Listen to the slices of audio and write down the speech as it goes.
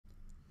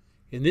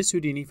In this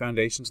Houdini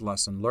Foundations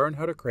lesson, learn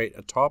how to create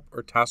a top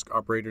or task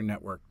operator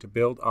network to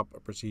build up a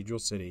procedural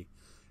city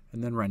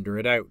and then render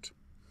it out.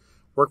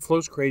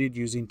 Workflows created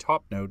using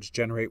top nodes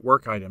generate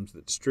work items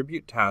that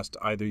distribute tasks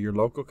to either your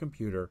local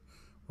computer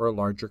or a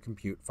larger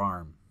compute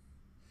farm.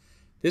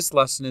 This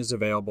lesson is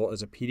available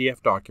as a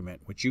PDF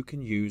document which you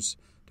can use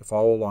to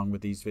follow along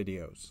with these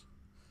videos.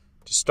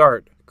 To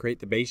start, create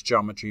the base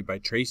geometry by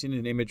tracing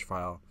an image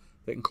file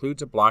that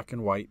includes a black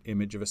and white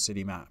image of a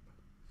city map.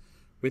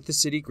 With the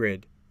city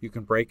grid, you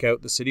can break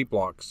out the city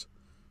blocks,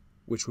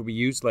 which will be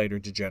used later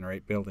to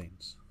generate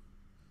buildings.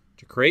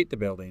 To create the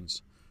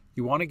buildings,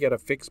 you want to get a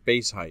fixed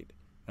base height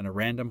and a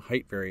random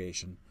height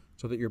variation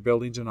so that your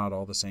buildings are not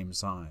all the same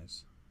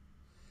size.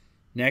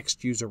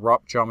 Next, use a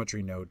ROP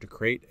geometry node to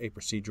create a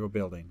procedural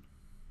building.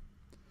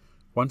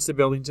 Once the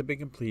buildings have been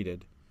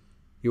completed,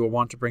 you will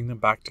want to bring them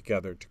back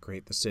together to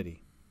create the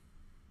city.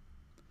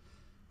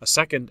 A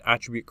second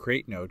attribute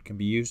create node can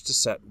be used to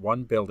set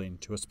one building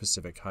to a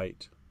specific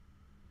height.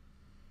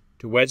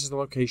 To wedge the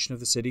location of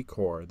the city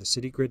core, the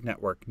city grid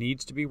network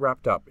needs to be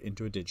wrapped up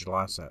into a digital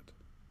asset.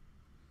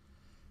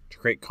 To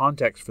create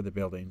context for the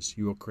buildings,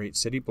 you will create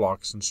city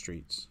blocks and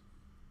streets.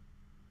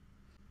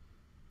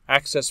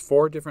 Access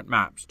 4 different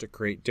maps to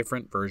create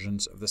different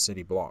versions of the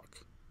city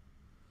block.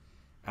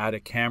 Add a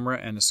camera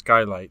and a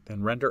skylight,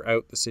 then render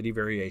out the city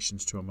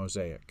variations to a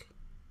mosaic.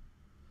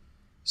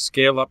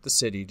 Scale up the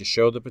city to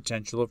show the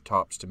potential of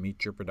tops to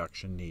meet your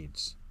production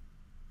needs.